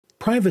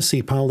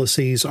Privacy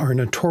policies are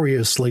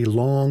notoriously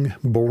long,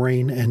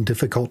 boring, and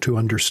difficult to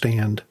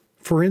understand.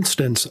 For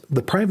instance,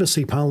 the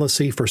privacy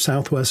policy for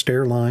Southwest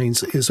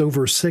Airlines is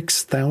over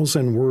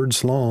 6,000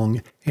 words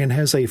long and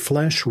has a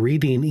flesh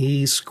reading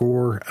ease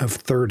score of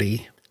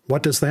 30.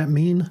 What does that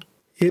mean?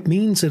 It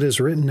means it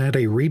is written at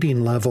a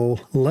reading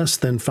level less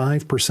than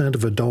 5%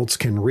 of adults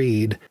can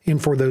read,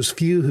 and for those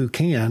few who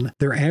can,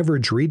 their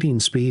average reading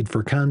speed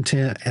for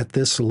content at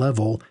this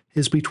level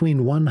is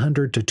between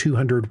 100 to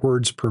 200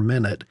 words per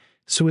minute,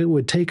 so it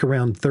would take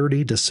around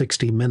 30 to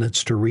 60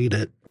 minutes to read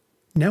it.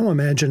 Now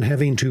imagine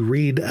having to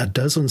read a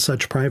dozen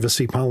such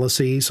privacy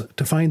policies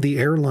to find the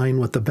airline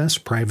with the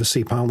best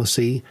privacy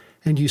policy,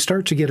 and you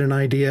start to get an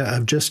idea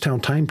of just how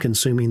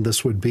time-consuming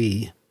this would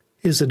be.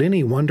 Is it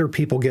any wonder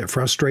people get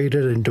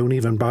frustrated and don't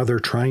even bother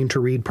trying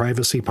to read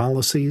privacy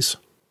policies?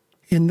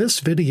 In this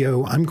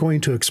video, I'm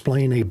going to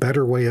explain a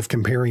better way of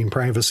comparing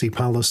privacy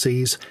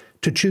policies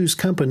to choose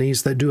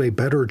companies that do a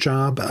better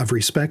job of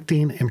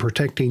respecting and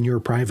protecting your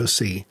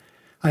privacy.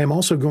 I am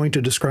also going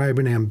to describe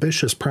an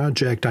ambitious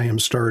project I am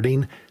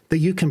starting that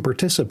you can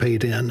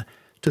participate in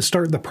to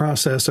start the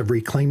process of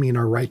reclaiming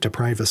our right to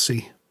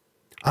privacy.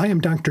 I am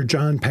Dr.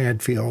 John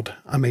Padfield.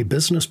 I'm a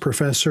business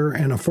professor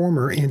and a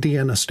former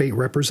Indiana state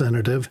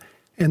representative,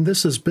 and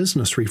this is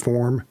Business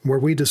Reform, where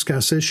we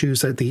discuss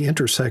issues at the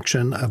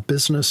intersection of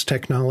business,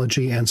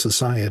 technology, and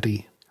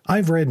society.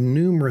 I've read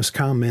numerous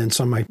comments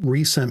on my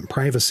recent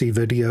privacy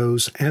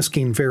videos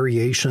asking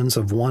variations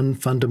of one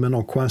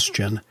fundamental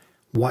question: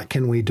 what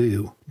can we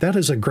do? That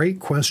is a great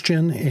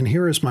question, and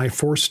here is my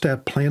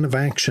 4-step plan of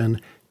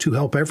action to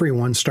help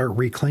everyone start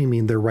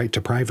reclaiming their right to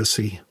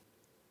privacy.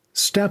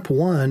 Step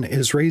 1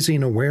 is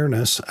raising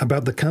awareness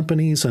about the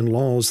companies and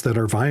laws that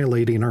are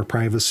violating our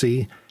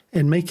privacy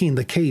and making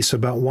the case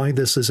about why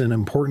this is an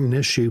important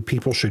issue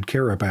people should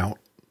care about.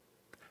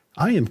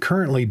 I am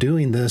currently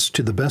doing this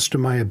to the best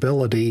of my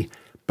ability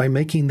by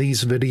making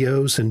these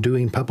videos and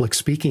doing public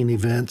speaking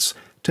events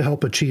to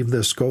help achieve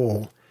this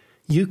goal.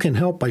 You can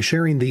help by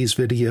sharing these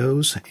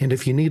videos, and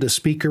if you need a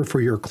speaker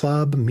for your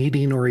club,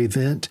 meeting, or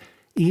event,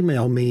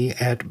 email me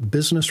at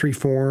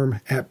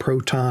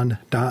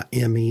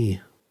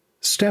businessreform@proton.me.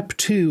 Step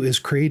 2 is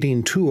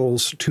creating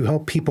tools to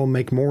help people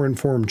make more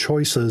informed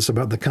choices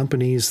about the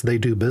companies they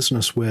do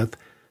business with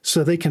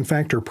so they can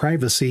factor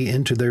privacy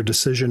into their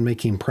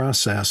decision-making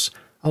process,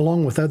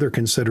 along with other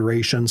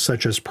considerations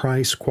such as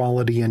price,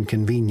 quality, and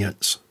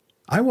convenience.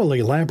 I will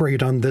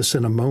elaborate on this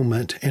in a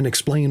moment and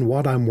explain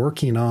what I'm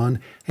working on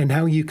and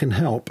how you can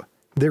help.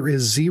 There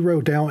is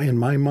zero doubt in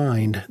my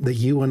mind that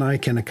you and I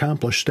can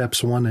accomplish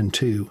steps 1 and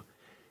 2.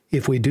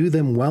 If we do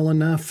them well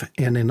enough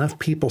and enough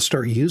people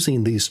start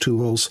using these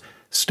tools,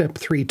 step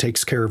 3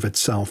 takes care of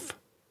itself.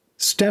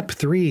 Step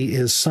 3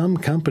 is some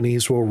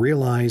companies will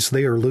realize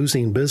they are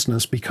losing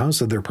business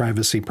because of their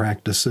privacy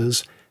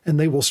practices, and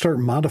they will start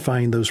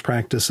modifying those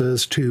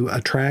practices to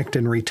attract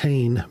and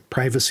retain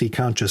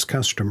privacy-conscious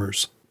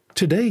customers.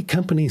 Today,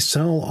 companies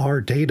sell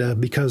our data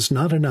because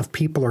not enough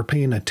people are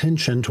paying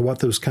attention to what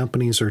those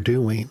companies are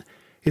doing.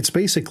 It's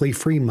basically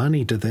free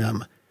money to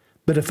them.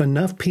 But if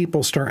enough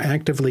people start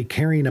actively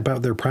caring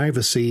about their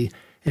privacy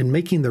and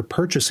making their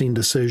purchasing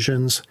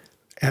decisions,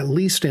 at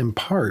least in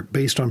part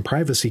based on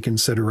privacy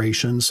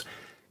considerations,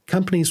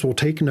 companies will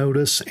take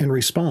notice and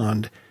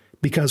respond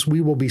because we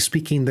will be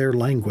speaking their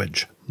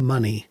language,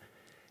 money.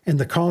 And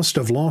the cost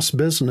of lost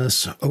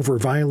business over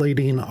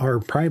violating our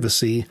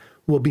privacy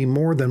will be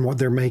more than what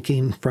they're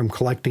making from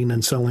collecting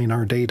and selling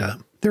our data.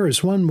 There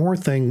is one more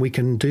thing we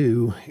can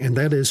do, and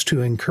that is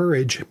to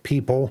encourage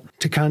people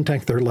to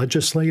contact their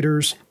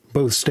legislators,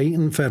 both state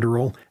and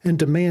federal, and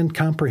demand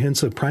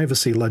comprehensive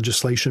privacy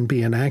legislation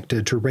be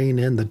enacted to rein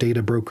in the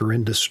data broker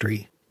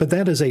industry. But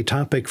that is a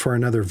topic for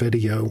another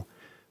video.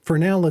 For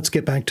now, let's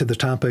get back to the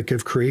topic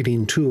of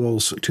creating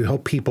tools to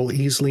help people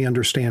easily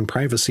understand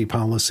privacy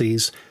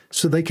policies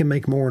so they can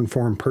make more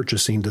informed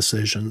purchasing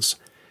decisions.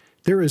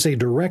 There is a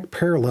direct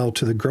parallel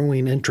to the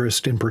growing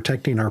interest in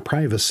protecting our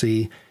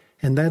privacy,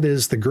 and that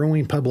is the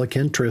growing public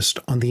interest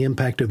on the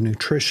impact of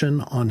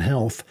nutrition on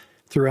health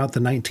throughout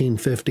the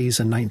 1950s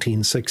and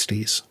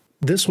 1960s.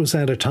 This was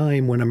at a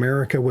time when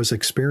America was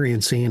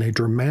experiencing a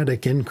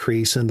dramatic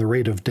increase in the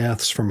rate of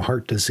deaths from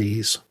heart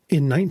disease.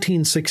 In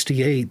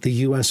 1968, the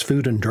U.S.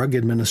 Food and Drug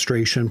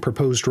Administration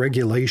proposed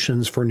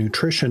regulations for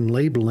nutrition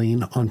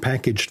labeling on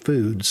packaged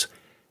foods,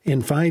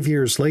 and 5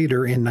 years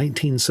later, in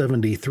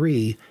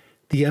 1973,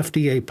 the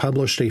FDA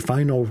published a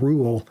final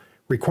rule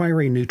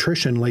requiring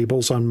nutrition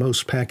labels on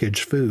most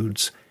packaged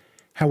foods.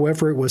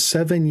 However, it was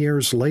 7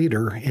 years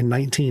later, in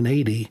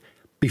 1980,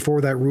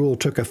 before that rule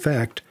took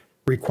effect,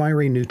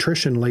 requiring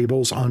nutrition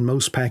labels on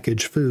most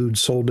packaged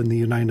foods sold in the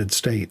United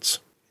States.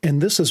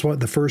 And this is what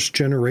the first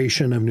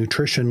generation of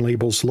nutrition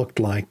labels looked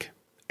like.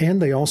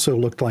 And they also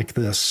looked like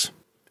this.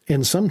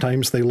 And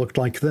sometimes they looked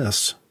like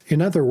this.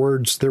 In other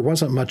words, there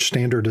wasn't much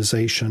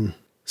standardization.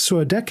 So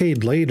a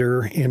decade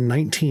later, in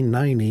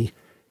 1990,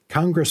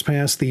 Congress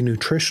passed the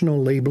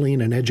Nutritional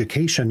Labeling and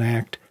Education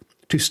Act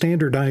to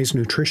standardize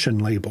nutrition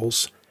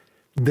labels.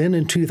 Then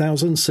in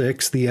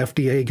 2006, the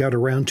FDA got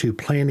around to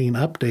planning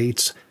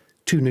updates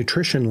to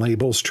nutrition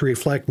labels to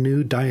reflect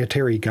new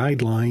dietary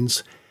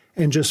guidelines,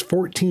 and just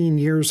 14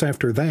 years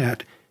after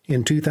that,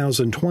 in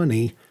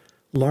 2020,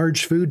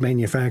 large food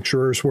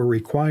manufacturers were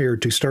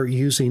required to start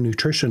using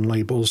nutrition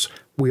labels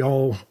we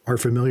all are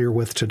familiar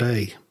with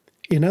today.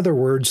 In other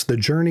words, the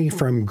journey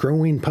from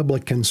growing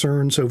public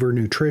concerns over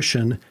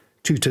nutrition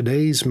to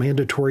today's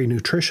mandatory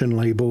nutrition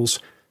labels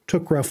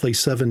took roughly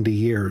 70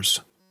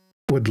 years.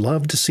 Would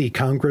love to see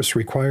Congress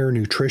require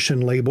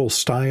nutrition label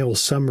style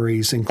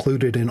summaries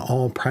included in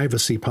all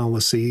privacy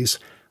policies.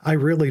 I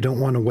really don't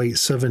want to wait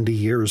 70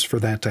 years for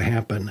that to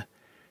happen.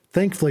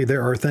 Thankfully,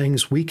 there are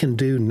things we can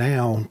do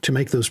now to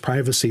make those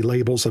privacy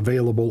labels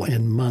available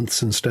in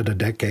months instead of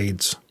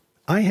decades.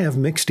 I have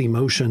mixed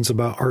emotions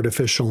about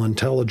artificial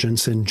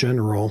intelligence in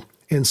general,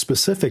 and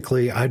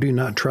specifically, I do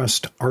not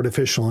trust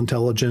artificial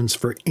intelligence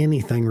for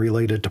anything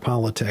related to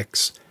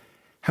politics.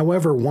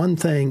 However, one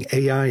thing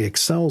AI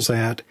excels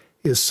at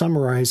is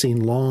summarizing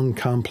long,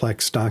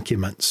 complex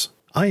documents.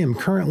 I am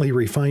currently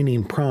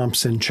refining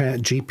prompts in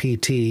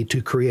ChatGPT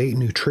to create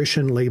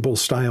nutrition label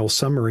style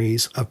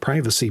summaries of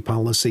privacy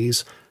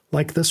policies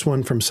like this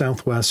one from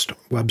Southwest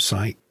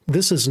website.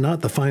 This is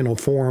not the final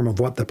form of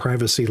what the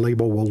privacy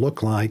label will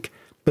look like,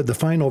 but the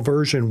final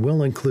version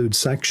will include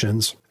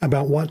sections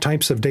about what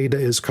types of data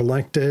is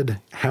collected,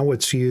 how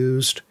it's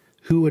used,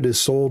 who it is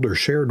sold or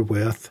shared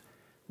with,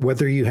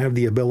 whether you have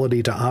the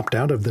ability to opt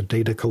out of the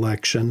data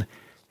collection,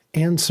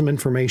 and some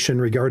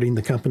information regarding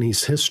the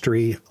company's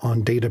history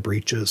on data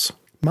breaches.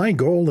 My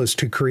goal is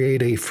to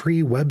create a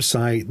free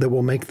website that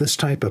will make this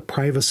type of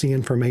privacy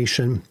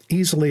information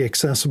easily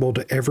accessible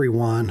to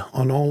everyone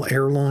on all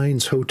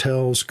airlines,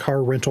 hotels,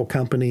 car rental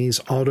companies,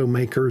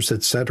 automakers,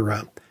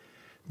 etc.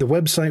 The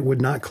website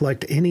would not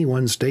collect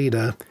anyone's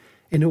data,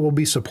 and it will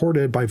be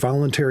supported by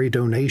voluntary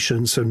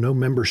donations, so no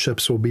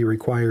memberships will be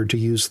required to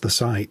use the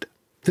site.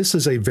 This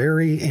is a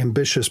very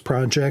ambitious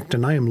project,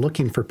 and I am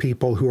looking for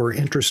people who are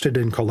interested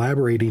in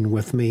collaborating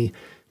with me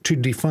to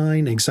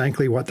define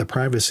exactly what the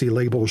privacy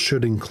label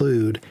should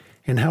include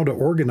and how to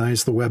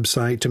organize the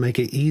website to make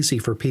it easy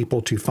for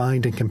people to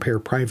find and compare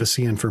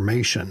privacy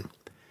information.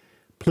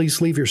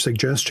 Please leave your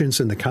suggestions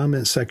in the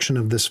comments section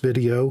of this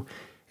video,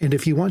 and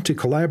if you want to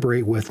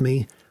collaborate with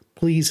me,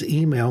 please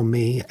email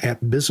me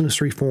at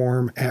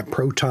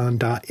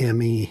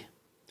businessreform@proton.me.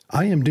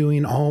 I am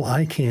doing all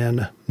I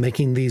can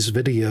making these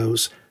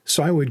videos,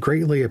 so I would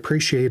greatly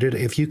appreciate it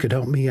if you could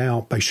help me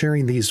out by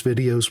sharing these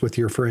videos with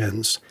your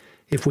friends.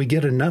 If we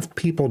get enough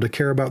people to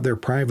care about their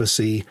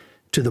privacy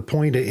to the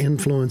point it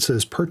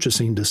influences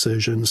purchasing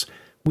decisions,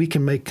 we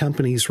can make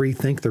companies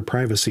rethink their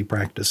privacy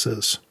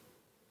practices.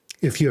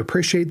 If you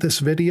appreciate this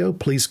video,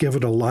 please give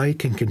it a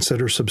like and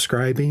consider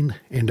subscribing.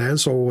 And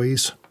as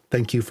always,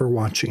 thank you for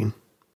watching.